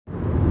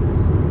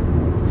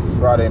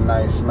Friday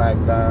Night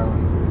SmackDown.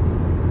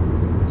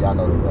 Y'all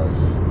know the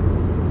rest.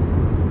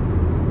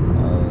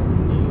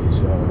 These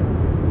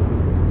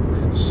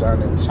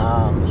concerning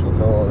times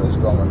with all that's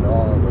going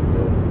on with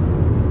the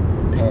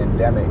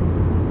pandemic.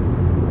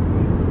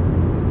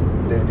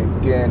 We did it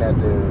again at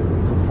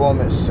the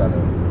Performance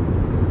Center.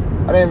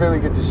 I didn't really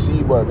get to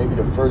see, maybe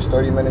the first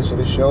 30 minutes of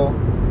the show.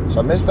 So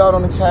I missed out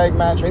on the tag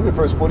match. Maybe the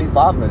first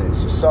 45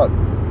 minutes. It sucked.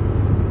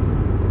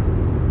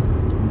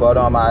 But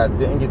I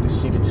didn't get to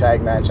see the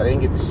tag match. I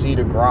didn't get to see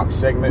the Gronk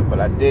segment, but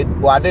I did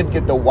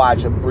get to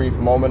watch a brief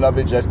moment of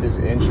it, just his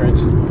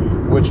entrance,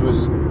 which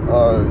was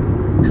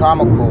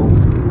comical,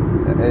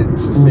 to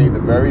say the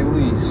very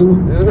least.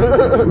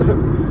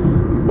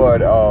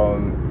 But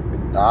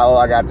all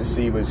I got to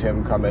see was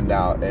him coming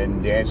out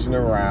and dancing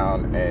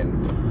around.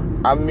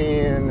 And, I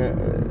mean,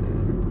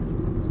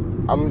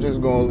 I'm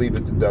just going to leave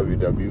it to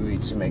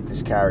WWE to make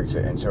this character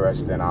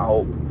interesting.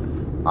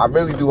 I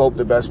really do hope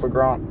the best for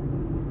Gronk.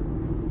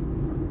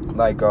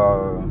 Like,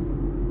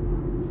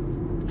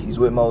 he's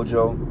with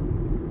Mojo.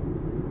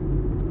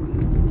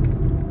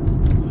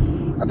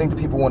 I think the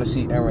people want to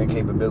see in-ring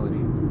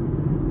capability.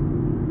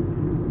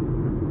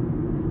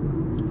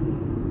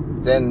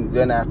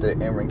 Then after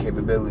in-ring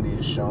capability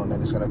is shown,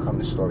 then it's going to come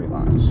to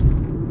storylines.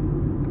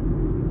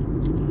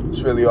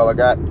 That's really all I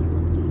got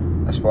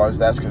as far as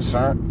that's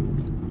concerned.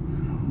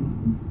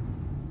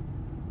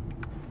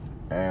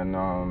 And,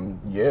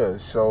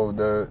 so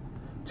the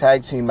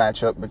tag team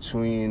matchup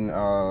between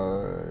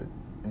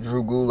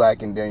Drew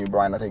Gulak and Daniel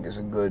Bryan, I think is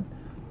a good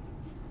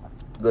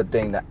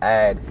thing to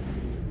add.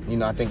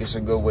 I think it's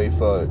a good way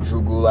for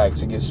Drew Gulak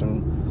to get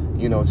some,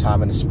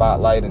 time in the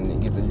spotlight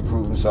and get to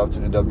prove himself to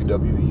the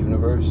WWE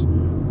universe.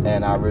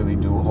 And I really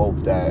do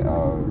hope that,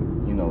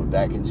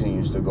 that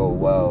continues to go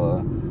well.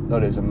 I know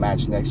there's a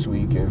match next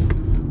week if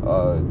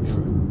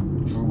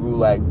Drew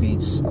Gulak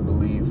beats, I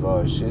believe,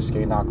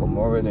 Shinsuke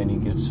Nakamura, then he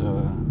gets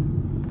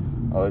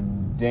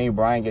Daniel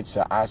Bryan gets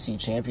an IC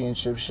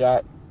championship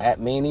shot at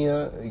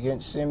Mania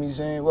against Sami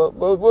Zayn. Well,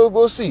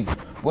 we'll see.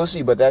 We'll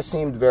see, but that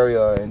seemed very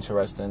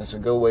interesting. It's a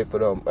good way for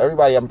them.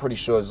 Everybody, I'm pretty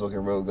sure, is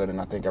looking real good,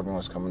 and I think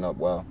everyone's coming up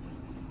well.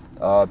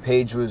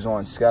 Paige was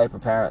on Skype,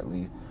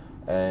 apparently,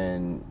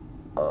 and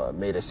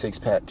made a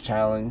six-pack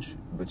challenge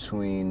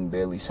between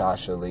Bayley,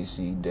 Sasha,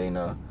 Lacey,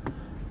 Dana,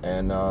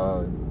 and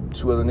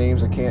two other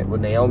names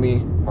with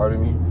Naomi,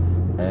 pardon me,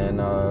 and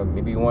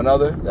maybe one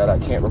other that I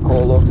can't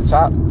recall off the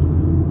top.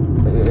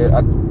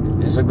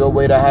 It's a good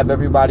way to have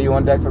everybody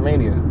on deck for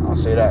Mania. I'll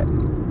say that.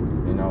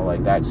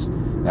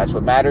 That's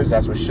what matters.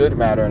 That's what should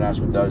matter, and that's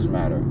what does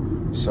matter.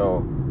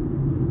 So,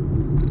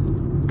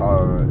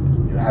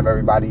 have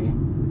everybody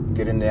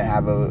get in there,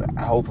 have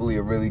hopefully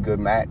a really good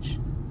match.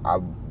 I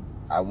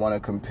want to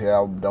compare.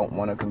 I don't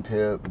want to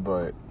compare,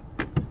 but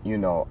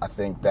I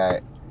think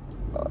that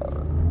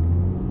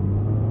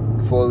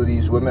 4 of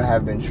these women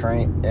have been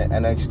trained at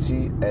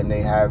NXT, and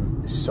they have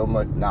so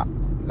much not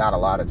a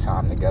lot of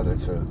time together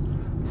to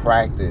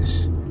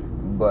practice,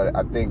 but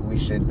I think we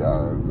should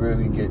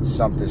really get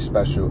something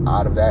special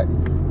out of that,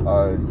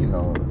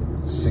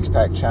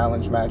 six-pack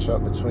challenge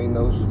matchup between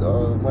those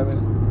women.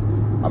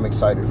 I'm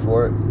excited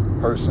for it,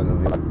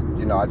 personally.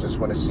 I just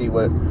want to see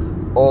what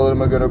all of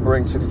them are going to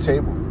bring to the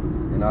table.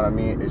 You know what I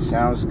mean? It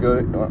sounds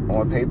good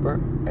on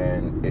paper,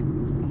 and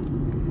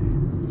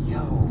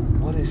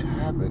what is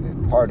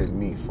happening? Pardon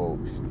me,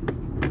 folks.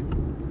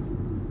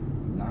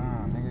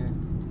 Nah, nigga.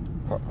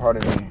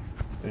 Pardon me.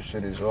 This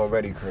shit is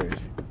already crazy.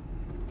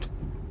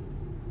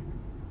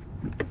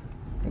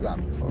 You got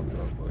me fucked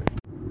up, boy.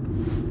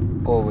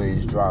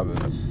 Always drive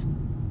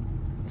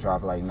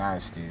like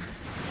nasty,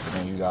 but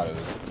then you gotta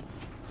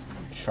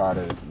try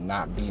to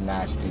not be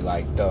nasty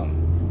like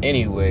them.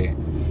 Anyway,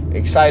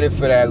 excited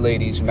for that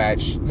ladies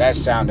match. That's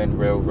sounding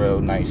real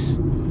nice.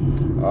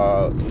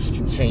 Let's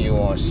continue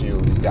on, see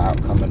what we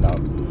got coming up.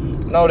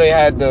 No, they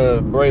had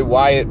the Bray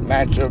Wyatt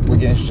matchup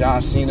against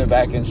John Cena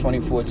back in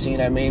 2014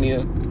 at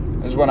Mania.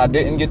 This one I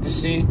didn't get to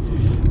see.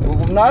 It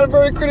was not a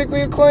very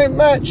critically acclaimed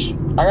match.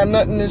 I got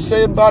nothing to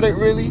say about it,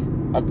 really.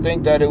 I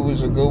think that it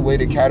was a good way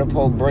to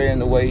catapult Bray in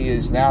the way he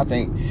is now. I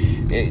think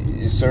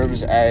it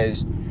serves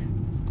as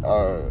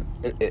an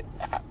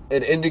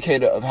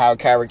indicator of how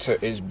character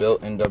is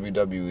built in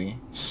WWE.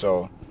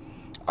 So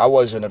I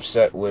wasn't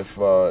upset with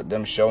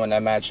them showing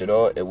that match at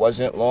all. It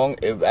wasn't long.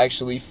 It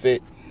actually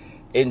fit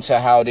into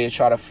how they're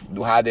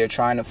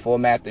trying to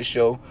format the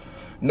show.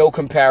 No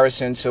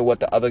comparison to what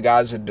the other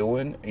guys are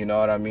doing, you know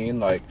what I mean?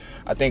 Like,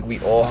 I think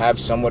we all have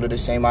somewhat of the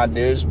same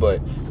ideas,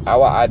 but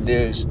our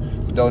ideas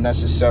don't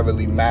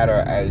necessarily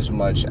matter as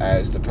much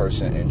as the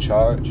person in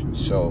charge.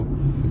 So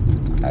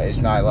it's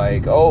not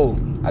like,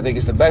 I think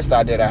it's the best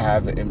idea to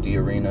have an empty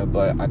arena,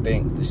 but I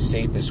think the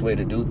safest way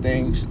to do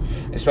things,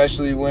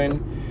 especially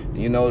when,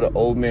 the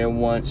old man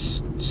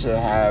wants to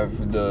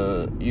have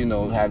the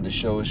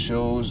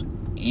shows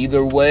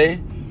either way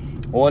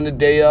on the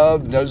day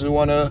of, doesn't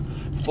want to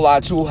fly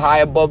too high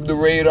above the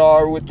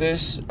radar with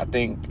this. I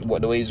think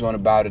the way he's going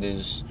about it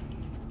is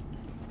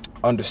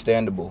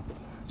understandable.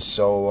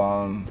 So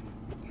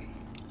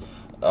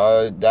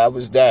that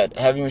was that.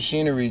 Heavy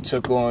Machinery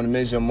took on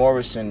Miz and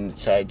Morrison in the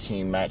tag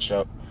team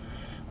matchup.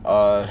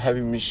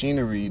 Heavy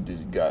Machinery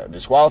got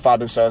disqualified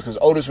themselves because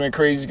Otis went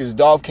crazy because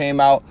Dolph came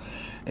out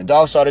and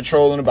Dolph started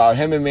trolling about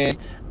him and me.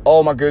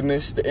 Oh my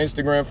goodness, the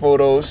Instagram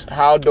photos,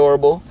 how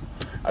adorable.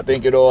 I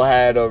think it all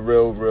had a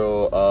real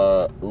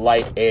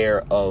light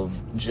air of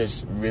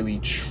just really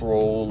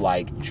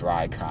troll-like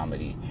dry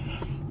comedy.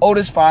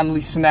 Otis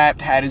finally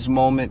snapped, had his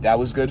moment. That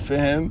was good for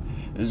him.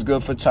 It was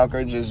good for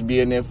Tucker, just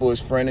being there for his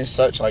friend and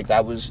such. Like,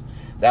 that was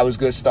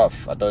good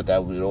stuff. I thought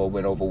that it all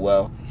went over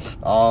well.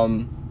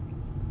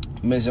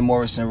 Miz and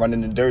Morrison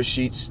running the dirt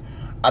sheets.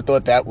 I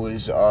thought that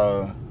was,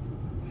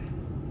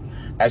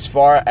 as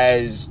far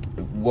as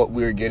what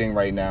we're getting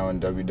right now in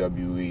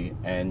WWE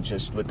and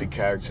just with the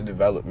character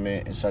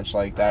development and such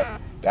like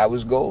that, that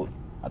was gold.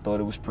 I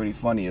thought it was pretty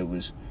funny. It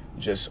was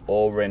just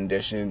all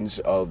renditions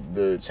of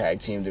the tag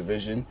team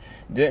division.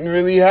 Didn't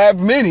really have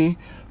many,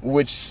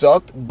 which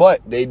sucked,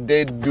 but they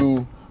did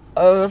do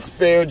a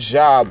fair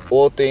job,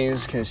 all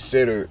things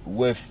considered,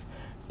 with,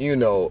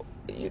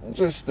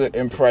 just the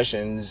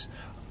impressions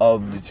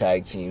of the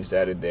tag teams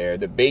that are there.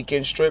 The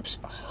bacon strips,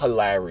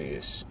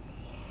 hilarious.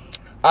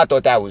 I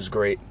thought that was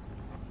great,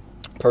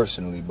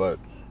 personally, but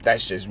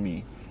that's just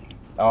me.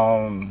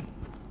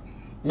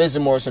 Miz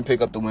and Morrison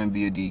pick up the win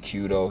via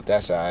DQ, though.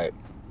 That's all right.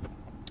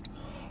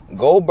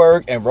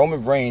 Goldberg and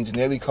Roman Reigns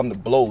nearly come to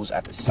blows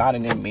after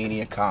signing their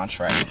Mania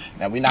contract.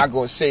 Now, we're not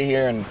going to sit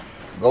here and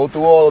go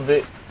through all of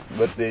it,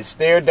 but the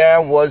stare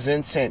down was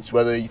intense.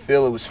 Whether you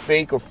feel it was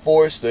fake or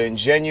forced or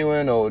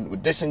ingenuine or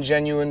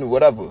disingenuine,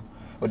 whatever,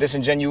 or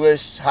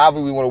disingenuous,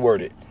 however we want to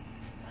word it.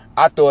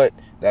 I thought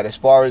that as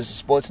far as the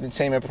sports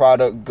entertainment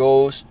product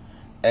goes,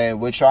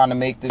 and we're trying to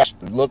make this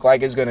look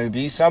like it's going to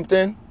be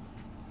something,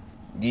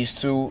 these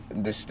two,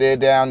 the stare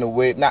down, the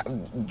way,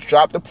 not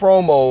drop the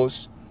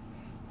promos,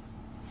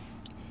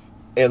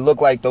 it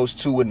looked like those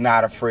two were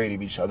not afraid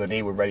of each other.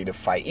 They were ready to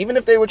fight. Even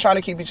if they were trying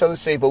to keep each other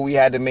safe, but we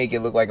had to make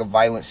it look like a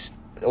violence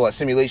or a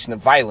simulation of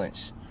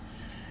violence.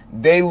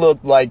 They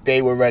looked like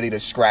they were ready to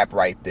scrap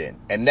right then.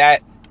 And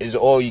that is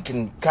all you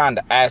can kind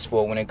of ask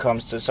for when it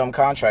comes to some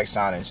contract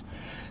signings.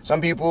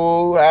 Some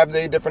people have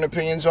their different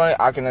opinions on it.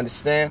 I can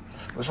understand.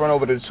 Let's run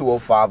over to the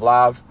 205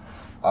 Live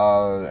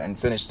and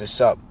finish this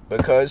up.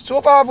 Because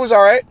 205 was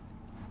all right.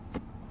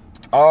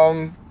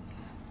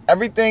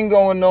 Everything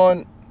going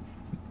on,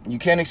 you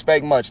can't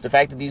expect much. The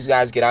fact that these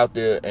guys get out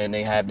there and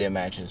they have their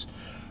matches.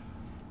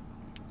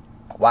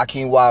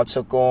 Joaquin Wilde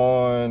took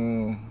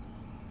on...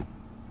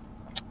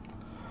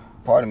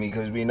 Pardon me,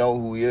 because we know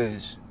who he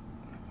is.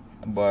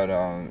 But,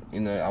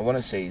 I want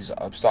to say he's an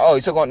upstart. Oh,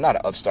 he took on... Not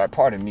an upstart,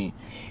 pardon me.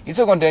 He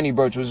took on Danny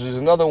Burch, which is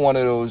another one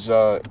of those,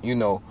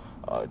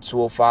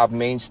 205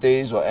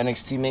 mainstays or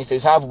NXT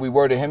mainstays. However we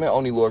worded him and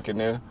Oney Lorcan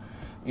there.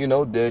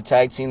 The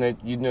tag team that,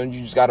 you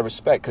just got to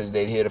respect because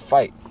they're here to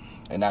fight.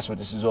 And that's what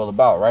this is all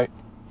about, right?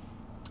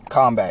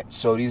 Combat.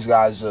 So these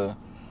guys are,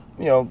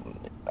 a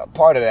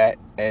part of that,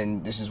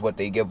 and this is what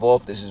they give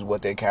off. This is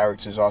what their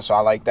characters are. So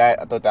I like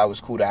that. I thought that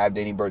was cool to have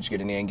Danny Burch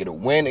get in there and get a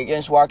win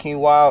against Joaquin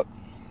Wilde.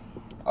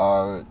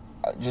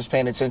 Just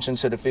paying attention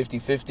to the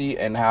 50-50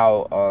 and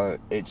how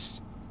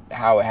it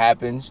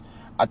happens.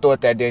 I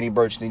thought that Danny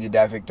Burch needed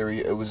that victory.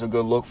 It was a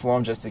good look for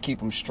him just to keep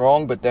him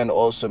strong, but then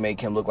also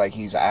make him look like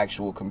he's an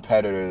actual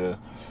competitor to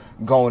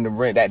go in the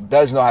ring. That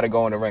does know how to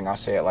go in the ring. I'll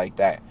say it like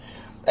that.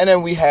 And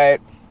then we had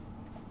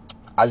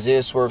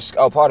Isaiah Swerve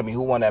Scott. Oh, pardon me.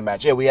 Who won that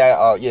match? Yeah, we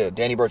had,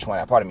 Danny Burch won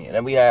that. Pardon me. And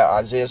then we had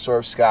Isaiah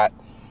Swerve Scott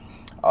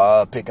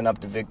picking up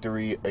the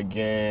victory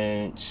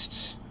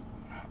against,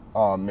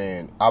 oh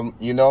man, I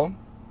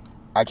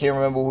can't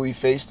remember who he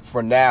faced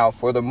for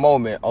the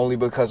moment, only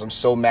because I'm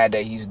so mad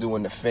that he's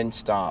doing the Finn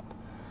Stomp.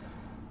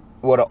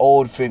 Well, the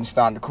old Finn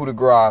Stomp, the coup de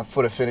grace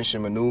for the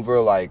finishing maneuver.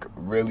 Like,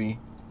 really?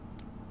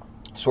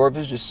 Swerve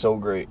is just so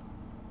great.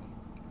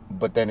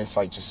 But then it's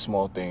like just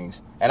small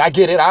things. And I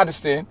get it, I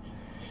understand.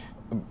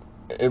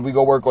 And we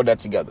go work on that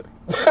together.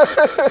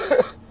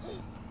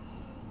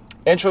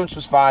 Entrance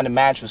was fine, the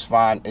match was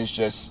fine. It's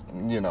just,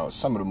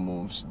 some of the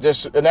moves.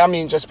 Just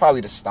probably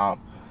the stomp.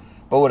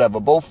 But whatever,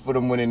 both of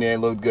them went in there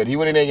and looked good. He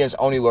went in there against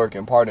Oney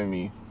Lorcan, pardon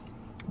me.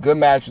 Good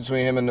match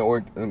between him and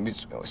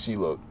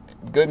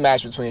good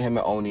match between him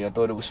and Oney. I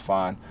thought it was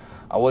fine.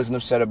 I wasn't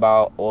upset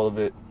about all of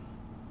it.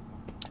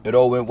 It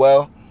all went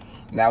well.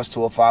 Now it's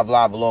 205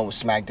 Live along with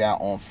SmackDown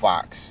on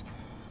Fox.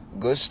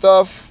 Good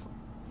stuff.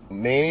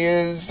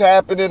 Mania is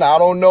happening. I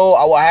don't know.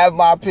 I will have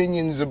my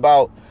opinions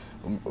about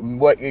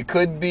what it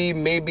could be.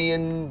 Maybe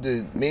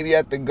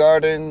at the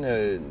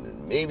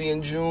Garden. Maybe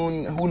in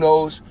June. Who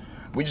knows?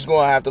 We're just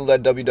going to have to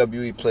let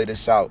WWE play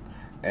this out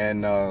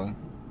and,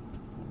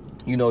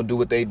 do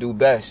what they do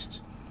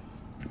best,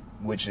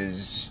 which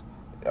is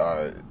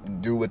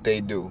do what they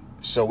do.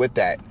 So with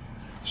that,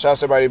 shout out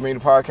to everybody to bring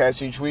the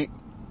podcast each week.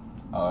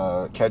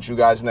 Catch you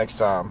guys next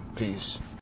time. Peace.